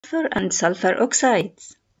Sulfur and sulfur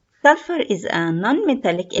oxides. Sulfur is a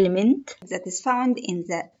non-metallic element that is found in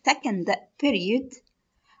the second period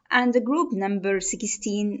and group number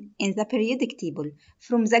 16 in the periodic table.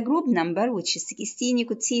 From the group number, which is 16, you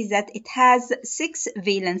could see that it has 6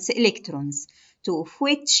 valence electrons, 2 of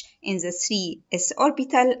which in the 3s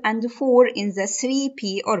orbital and 4 in the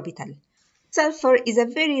 3p orbital. Sulfur is a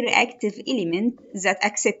very reactive element that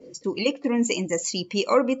accepts 2 electrons in the 3p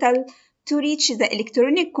orbital to reach the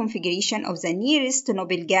electronic configuration of the nearest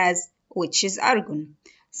noble gas, which is argon.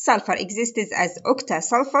 Sulfur exists as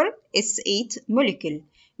octasulfur S8 molecule,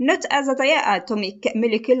 not as a diatomic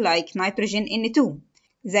molecule like nitrogen N2.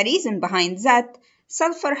 The reason behind that,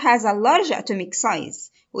 sulfur has a large atomic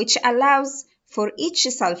size, which allows for each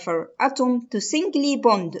sulfur atom to singly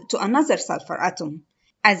bond to another sulfur atom.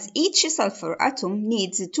 As each sulfur atom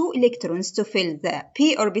needs 2 electrons to fill the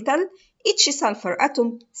p orbital, each sulfur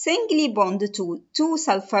atom singly bonds to 2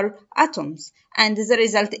 sulfur atoms, and the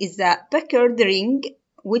result is the Packard ring,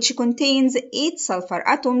 which contains 8 sulfur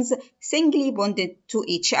atoms singly bonded to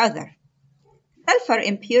each other. Sulfur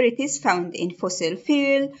impurities found in fossil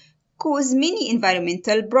fuel cause many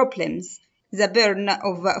environmental problems. The burn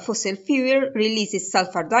of fossil fuel releases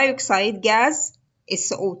sulfur dioxide gas,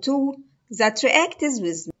 SO2, that reacts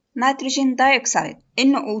with nitrogen dioxide,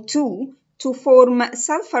 NO2, to form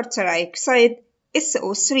sulfur trioxide,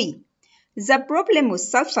 SO3. The problem with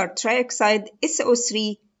sulfur trioxide,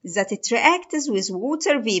 SO3, is that it reacts with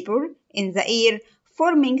water vapor in the air,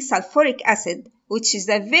 forming sulfuric acid, which is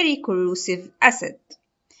a very corrosive acid.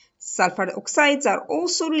 Sulfur oxides are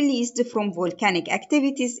also released from volcanic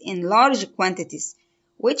activities in large quantities,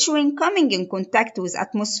 which when coming in contact with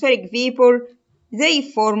atmospheric vapor, they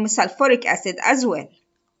form sulfuric acid as well.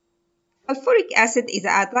 Sulfuric acid is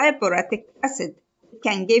a diabarotic acid. It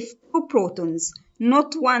can give 2 protons,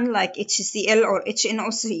 not one like HCl or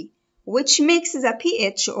HNO3, which makes the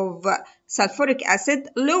pH of sulfuric acid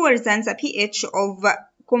lower than the pH of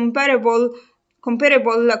comparable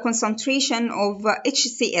concentration of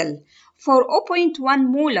HCl. For 0.1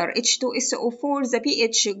 molar H2SO4, the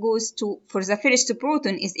pH for the first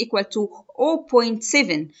proton is equal to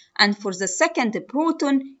 0.7, and for the second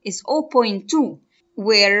proton is 0.2,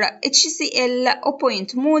 where HCl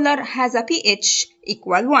 0.0 molar has a pH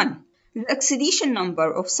equal 1. The oxidation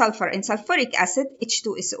number of sulfur in sulfuric acid,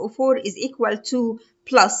 H2SO4, is equal to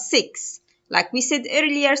 +6. Like we said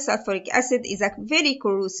earlier, sulfuric acid is a very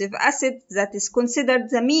corrosive acid that is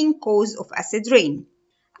considered the main cause of acid rain.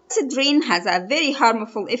 Acid rain has a very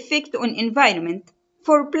harmful effect on environment.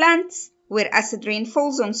 For plants, where acid rain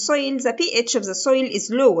falls on soil, the pH of the soil is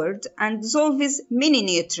lowered and dissolves many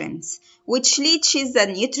nutrients, which leaches the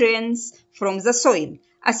nutrients from the soil.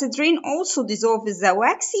 Acid rain also dissolves the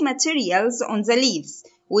waxy materials on the leaves,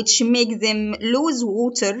 which make them lose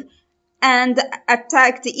water and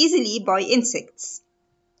attacked easily by insects.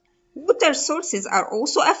 Water sources are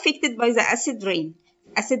also affected by the acid rain.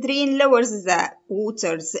 Acid rain lowers the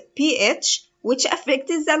water's pH, which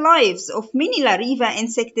affects the lives of many larvae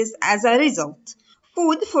insects as a result.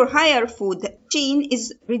 Food for higher food chain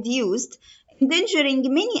is reduced, endangering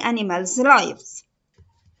many animals' lives.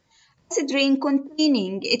 Acid rain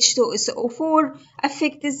containing H2SO4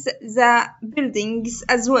 affects the buildings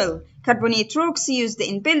as well. Carbonate rocks used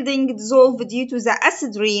in building dissolve due to the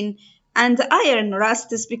acid rain, and iron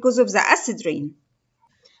rusts because of the acid rain.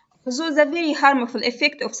 Although the very harmful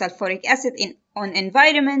effect of sulfuric acid on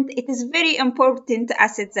environment, it is very important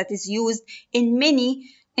acid that is used in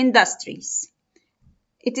many industries.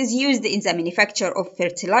 It is used in the manufacture of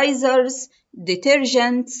fertilizers,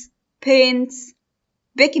 detergents, paints,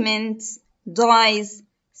 pigments, dyes,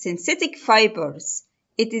 synthetic fibers.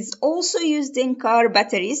 It is also used in car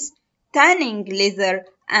batteries, tanning leather,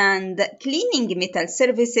 and cleaning metal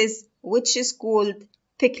surfaces, which is called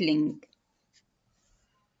pickling.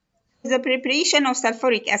 For the preparation of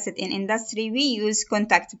sulfuric acid in industry, we use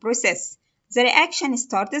contact process. The reaction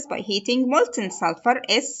starts by heating molten sulfur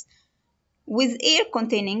S with air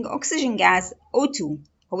containing oxygen gas O2,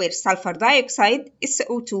 where sulfur dioxide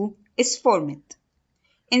SO2 is formed.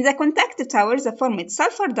 In the contact tower, the formed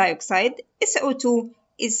sulfur dioxide SO2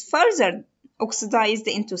 is further oxidized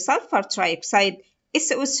into sulfur trioxide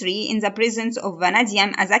SO3 in the presence of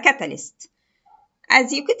vanadium as a catalyst.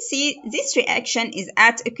 As you could see, this reaction is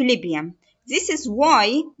at equilibrium. This is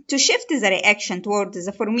why, to shift the reaction toward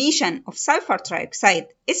the formation of sulfur trioxide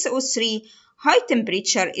SO3, high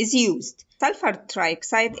temperature is used. Sulfur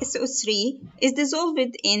trioxide SO3 is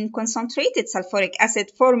dissolved in concentrated sulfuric acid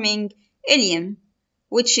forming helium,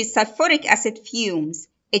 which is sulfuric acid fumes,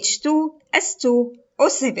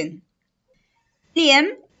 H2S2O7.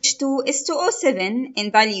 Helium H2SO7 in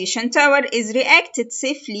dilution tower is reacted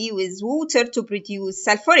safely with water to produce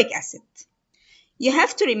sulfuric acid. You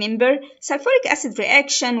have to remember, sulfuric acid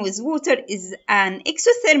reaction with water is an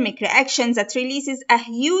exothermic reaction that releases a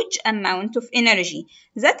huge amount of energy.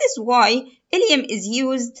 That is why helium is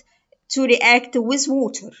used to react with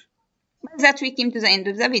water. With that, we came to the end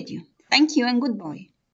of the video. Thank you and goodbye.